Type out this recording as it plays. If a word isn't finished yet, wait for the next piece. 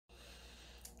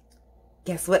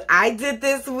Guess what I did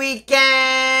this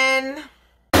weekend?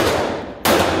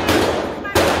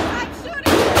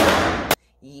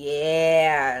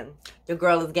 Yeah, your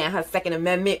girl is getting her Second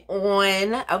Amendment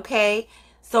on, okay?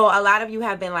 So a lot of you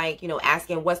have been like,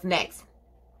 asking what's next.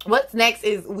 What's next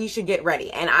is we should get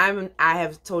ready. And I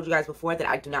have told you guys before that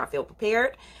I do not feel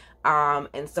prepared.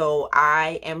 And so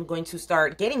I am going to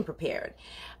start getting prepared.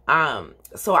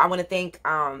 So I want to thank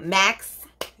Max.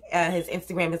 His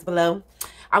Instagram is below.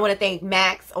 I want to thank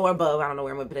Max, or above, I don't know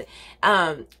where I'm going to put it.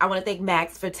 I want to thank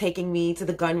Max for taking me to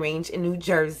the gun range in New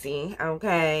Jersey,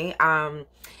 okay?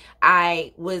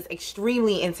 I was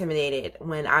extremely intimidated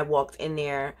when I walked in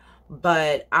there,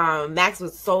 but Max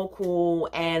was so cool,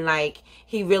 and like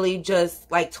he really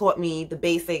just like taught me the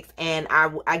basics, and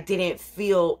I didn't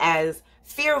feel as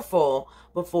fearful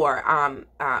before.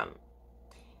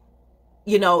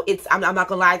 It's I'm not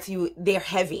gonna lie to you, they're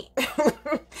heavy.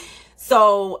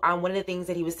 So one of the things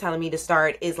that he was telling me to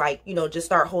start is like, just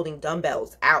start holding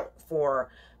dumbbells out for,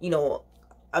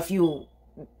 a few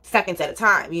seconds at a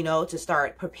time, to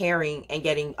start preparing and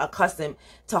getting accustomed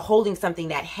to holding something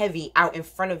that heavy out in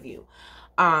front of you.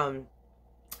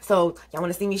 So y'all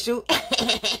want to see me shoot?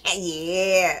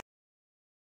 Yeah.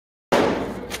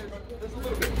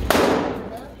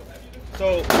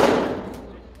 So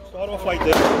start off like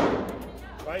this,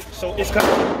 right? So it's kind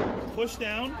of push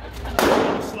down,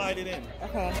 and slide it in.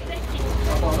 Okay.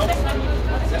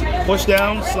 Push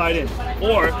down, slide in.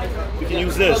 Or you can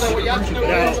use this. Now,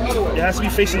 it has to be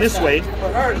facing this way.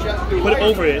 Put it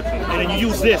over it, and then you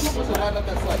use this.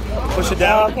 Push it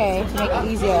down. Okay, to make it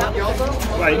easier.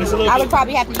 Right, it's a little I would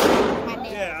probably have to use my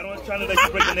nail. Yeah, I don't try to let you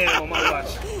break the nail on my watch.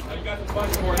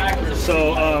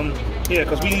 So, yeah,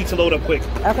 because we need to load up quick.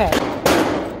 Okay.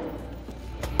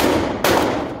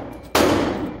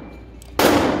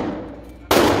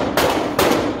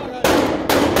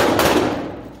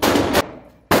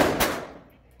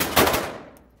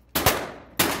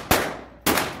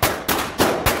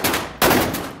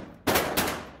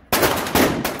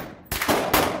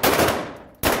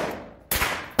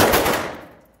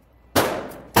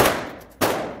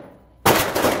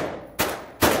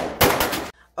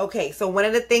 Okay, so one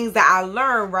of the things that I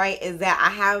learned, right, is that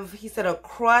I have, he said, a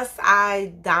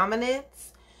cross-eye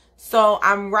dominance. So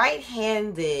I'm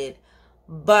right-handed,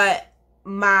 but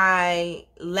my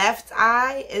left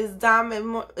eye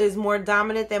is more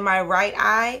dominant than my right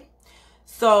eye.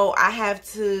 So I have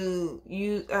to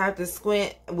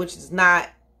squint, which is not,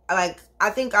 like,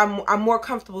 I think I'm more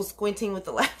comfortable squinting with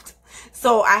the left.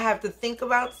 So I have to think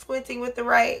about squinting with the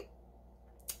right.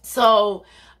 So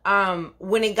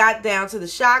when it got down to the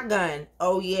shotgun,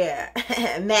 oh yeah,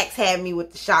 Max had me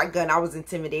with the shotgun. I was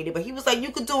intimidated, but he was like,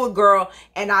 you could do it, girl,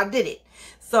 and I did it.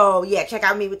 So yeah, check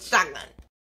out me with the shotgun.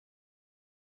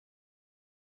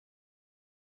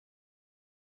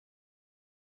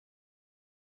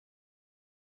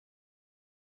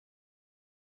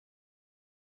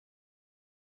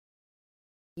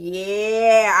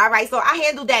 Yeah, all right, so I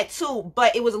handled that too,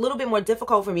 but it was a little bit more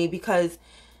difficult for me because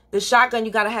the shotgun,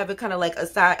 you gotta have it kind of like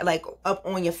aside, like up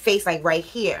on your face, like right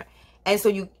here. And so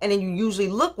then you usually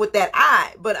look with that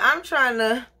eye, but I'm trying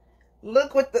to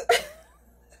look with the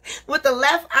with the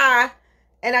left eye,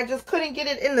 and I just couldn't get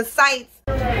it in the sights.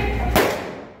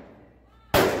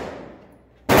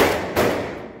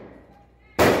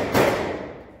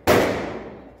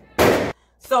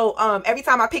 So every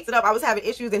time I picked it up, I was having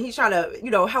issues, and he's trying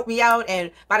to, help me out.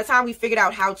 And by the time we figured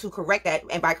out how to correct that,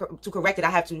 and to correct it,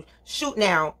 I have to shoot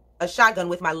now a shotgun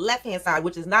with my left hand side,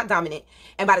 which is not dominant.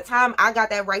 And by the time I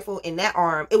got that rifle in that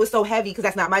arm, it was so heavy because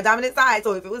that's not my dominant side.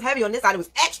 So if it was heavy on this side, it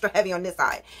was extra heavy on this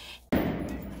side.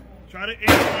 Try to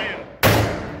aim.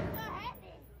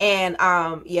 And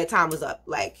yeah, time was up.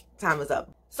 Like, time was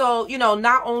up. So,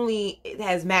 not only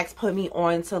has Max put me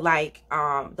on to like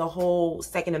the whole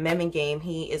Second Amendment game,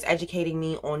 he is educating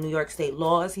me on New York State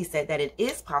laws. He said that it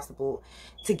is possible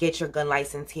to get your gun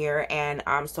license here. And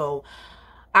so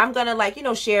I'm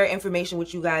gonna share information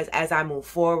with you guys as I move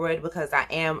forward, because I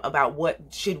am about what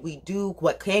should we do,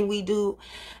 what can we do,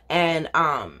 and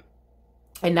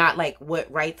not like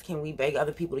what rights can we beg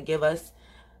other people to give us.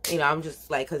 I'm just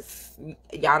like, because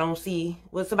y'all don't see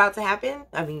what's about to happen.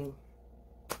 I mean,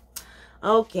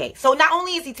 okay. So not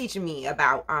only is he teaching me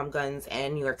about guns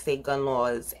and New York State gun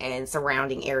laws and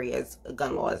surrounding areas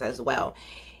gun laws as well,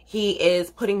 he is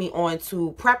putting me on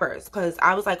to preppers, because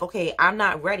I was like, okay, I'm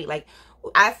not ready. Like,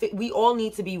 we all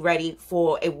need to be ready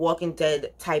for a Walking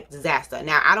Dead type disaster.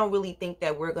 Now, I don't really think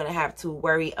that we're going to have to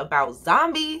worry about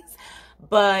zombies,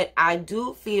 but I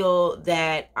do feel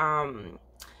that, how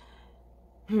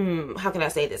can I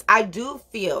say this? I do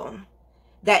feel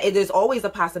that there's always a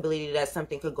possibility that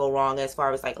something could go wrong as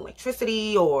far as like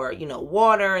electricity or, you know,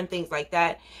 water and things like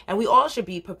that. And we all should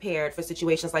be prepared for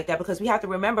situations like that, because we have to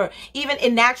remember, even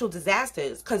in natural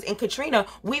disasters, because in Katrina,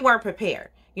 we weren't prepared.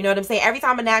 You know what I'm saying? Every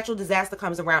time a natural disaster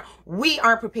comes around, we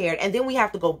aren't prepared. And then we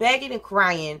have to go begging and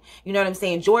crying. You know what I'm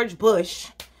saying? George Bush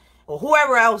or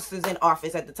whoever else is in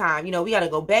office at the time, you know, we got to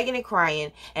go begging and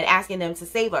crying and asking them to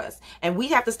save us. And we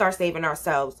have to start saving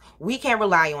ourselves. We can't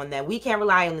rely on them. We can't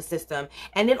rely on the system.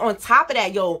 And then on top of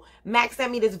that, yo, Max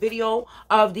sent me this video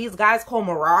of these guys called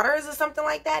Marauders or something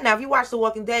like that. Now, if you watch The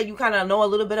Walking Dead, you kind of know a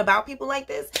little bit about people like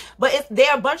this. But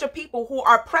they're a bunch of people who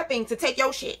are prepping to take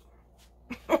your shit.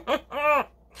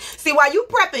 See, while you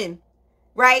prepping,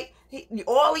 right,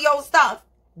 all of your stuff,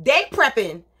 they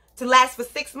prepping to last for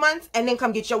 6 months and then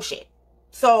come get your shit.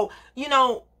 So, you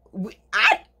know,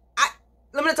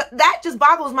 that just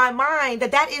boggles my mind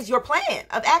that is your plan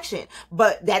of action.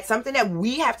 But that's something that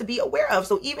we have to be aware of.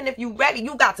 So even if you're ready,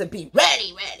 you got to be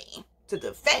ready to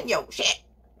defend your shit.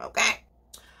 Okay?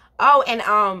 Oh,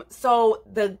 and so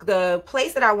the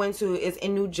place that I went to is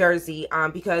in New Jersey,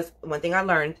 because one thing I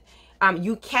learned,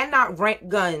 you cannot rent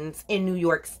guns in New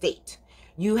York State.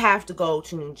 You have to go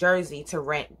to New Jersey to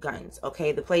rent guns,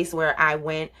 okay? The place where I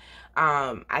went,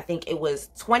 I think it was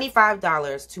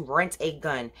 $25 to rent a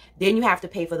gun. Then you have to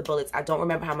pay for the bullets. I don't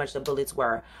remember how much the bullets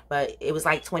were, but it was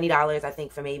like $20, I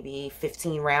think, for maybe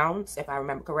 15 rounds, if I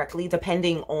remember correctly,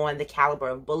 depending on the caliber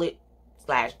of bullet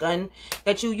 / gun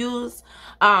that you use.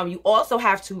 You also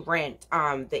have to rent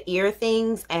the ear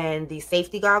things and the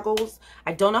safety goggles.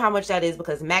 I don't know how much that is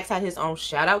because Max had his own.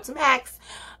 Shout out to Max.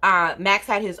 Max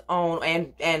had his own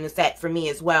and a set for me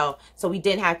as well, so we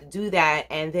didn't have to do that.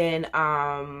 And then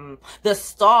the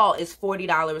stall is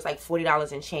 $40, like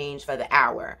 $40 and change for the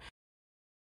hour.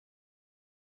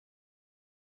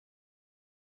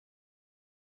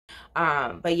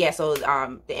 But yeah, so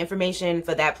the information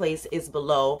for that place is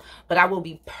below, but I will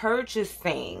be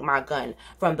purchasing my gun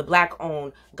from the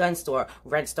black-owned gun store,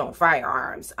 Redstone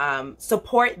Firearms.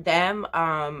 Support them.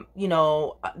 You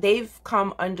know, they've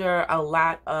come under a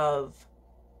lot of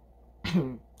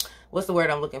what's the word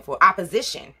I'm looking for?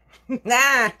 Opposition.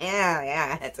 Yeah,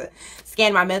 I had to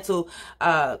scan my mental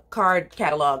card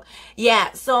catalog.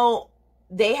 Yeah, so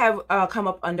they have come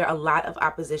up under a lot of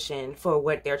opposition for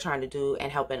what they're trying to do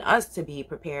and helping us to be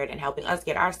prepared and helping us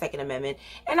get our Second Amendment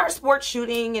and our sports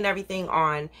shooting and everything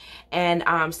on. And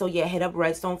so yeah, hit up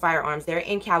Redstone Firearms. They're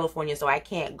in California, so I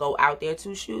can't go out there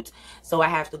to shoot. So I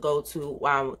have to go to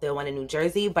the one in New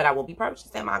Jersey, but I will be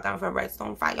purchasing my gun from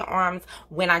Redstone Firearms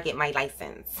when I get my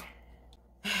license.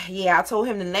 Yeah, I told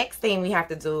him the next thing we have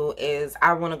to do is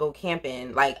I want to go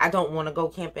camping. Like, I don't want to go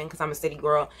camping because I'm a city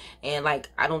girl, and like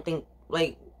I don't think,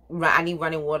 like, I need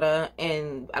running water,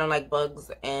 and I don't like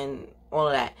bugs and all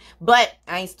of that. But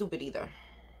I ain't stupid either.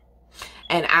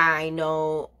 And I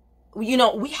know, you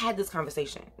know, we had this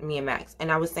conversation, me and Max,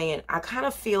 and I was saying, I kind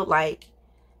of feel like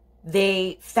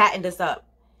they fattened us up.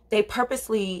 They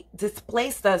purposely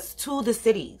displaced us to the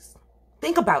cities.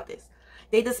 Think about this.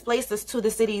 They displaced us to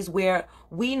the cities where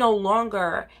we no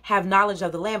longer have knowledge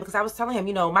of the land. Because I was telling him,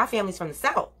 you know, my family's from the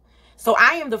South. So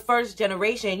I am the first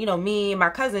generation, you know, me and my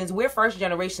cousins, we're first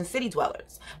generation city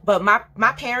dwellers. But my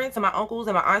parents and my uncles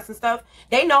and my aunts and stuff,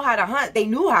 they know how to hunt. They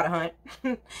knew how to hunt.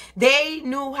 They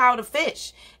knew how to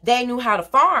fish. They knew how to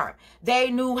farm. They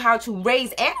knew how to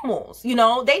raise animals. You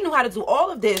know, they knew how to do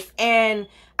all of this. And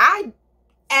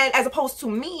as opposed to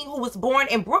me, who was born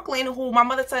in Brooklyn, who my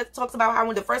mother talks about how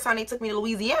when the first time they took me to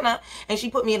Louisiana and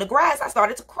she put me in the grass, I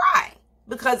started to cry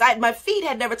because my feet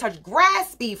had never touched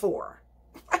grass before.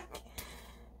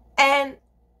 And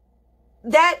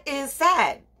that is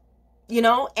sad, you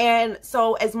know? And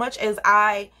so as much as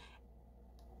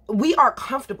we are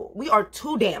comfortable, we are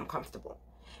too damn comfortable.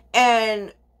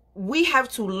 And we have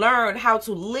to learn how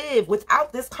to live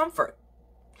without this comfort.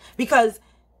 Because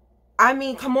I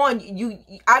mean, come on,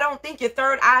 I don't think your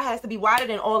third eye has to be wider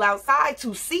than all outside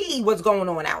to see what's going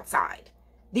on outside.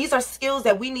 These are skills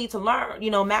that we need to learn.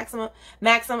 You know, Maxim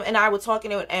and I were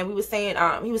talking, and we were saying,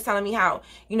 he was telling me how,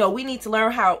 you know, we need to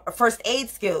learn how first aid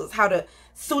skills, how to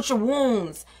suture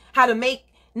wounds, how to make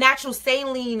natural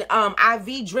saline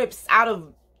IV drips out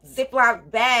of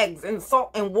Ziploc bags and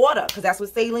salt and water, because that's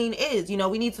what saline is. You know,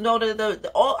 we need to know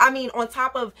on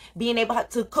top of being able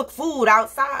to cook food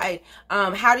outside,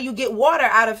 how do you get water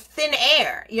out of thin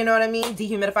air? You know what I mean?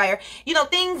 Dehumidifier, you know,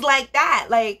 things like that.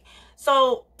 Like,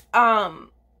 so,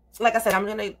 like I said, I'm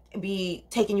going to be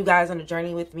taking you guys on a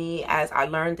journey with me as I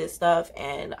learn this stuff.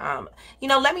 And, you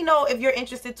know, let me know if you're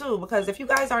interested too, because if you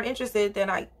guys aren't interested, then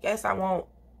I guess I won't.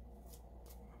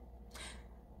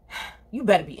 You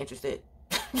better be interested.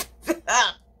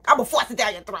 I'm gonna force it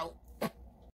down your throat.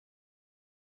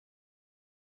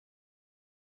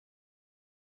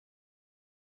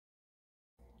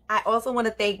 I also want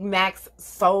to thank Max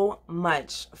so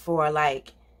much for,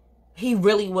 like, he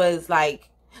really was like,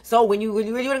 so when you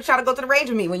try to go to the range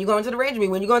with me, when you go into the range with me,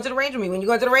 when you go into the range with me, when you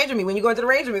go into the range with me, when you go into the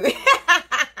range with me.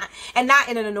 And not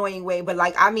in an annoying way, but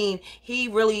like, I mean, he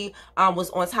really was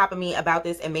on top of me about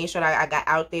this and made sure that I got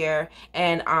out there.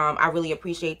 And I really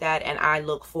appreciate that. And I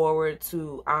look forward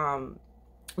to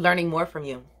learning more from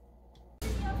you.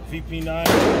 VP9.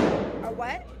 A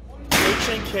what?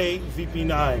 HNK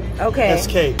VP9. Okay.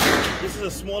 SK. This is a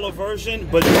smaller version,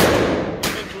 but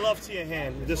it's make love to your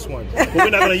hand. This one. But we're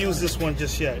not going to use this one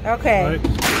just yet. Okay. Right?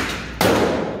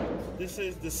 This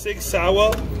is the Sig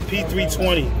Sauer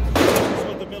P320. This is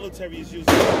what the military is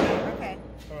using right now. Okay.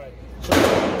 All right. So I'm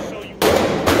going to show you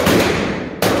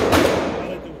how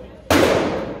to do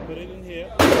it. Put it in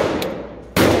here.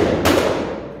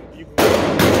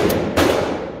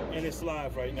 And it's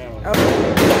live right now.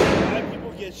 Okay. Why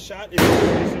people get shot is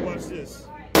because you watch this.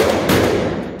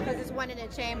 Because it's one in a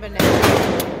chamber now.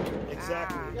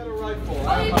 Exactly.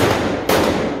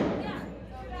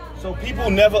 So people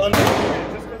never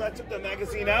understand. Just because I took the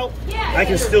magazine out, I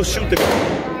can still shoot the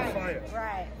fire.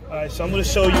 Right. All right, so I'm going to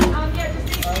show you a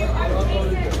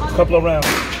couple of rounds.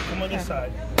 Come on this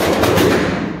side.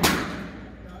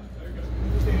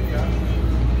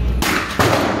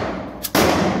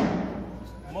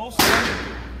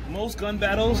 Most gun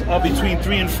battles are between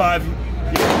 3 and 5 years. This is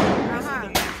the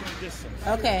maximum distance.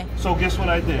 Okay. So guess what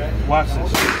I did? Watch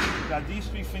this. Got these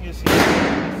 3 fingers here.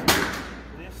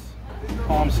 This.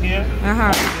 Palms here.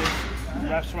 Like this.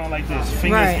 Wraps around like this.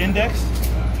 Fingers index.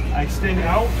 I extend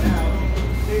out.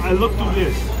 I look through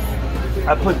this.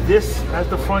 I put this as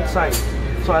the front sight.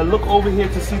 So I look over here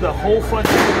to see the whole front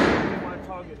sight where my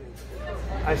target is.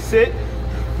 I sit.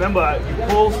 Remember, you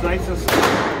pull nice and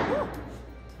slow.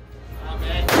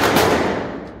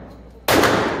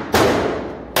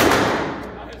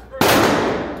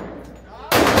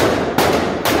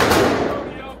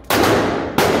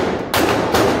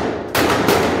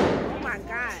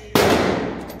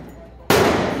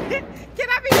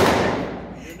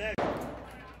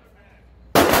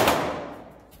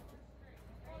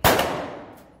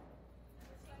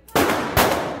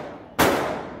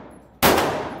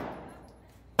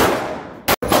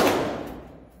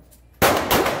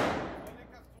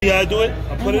 See how I do it?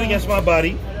 I put it against my body.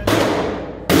 You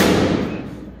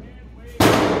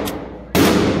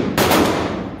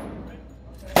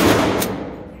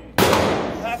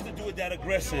have to do it that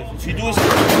aggressive. If you do it,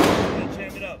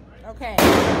 jam it up. Okay.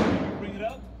 Bring it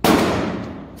up.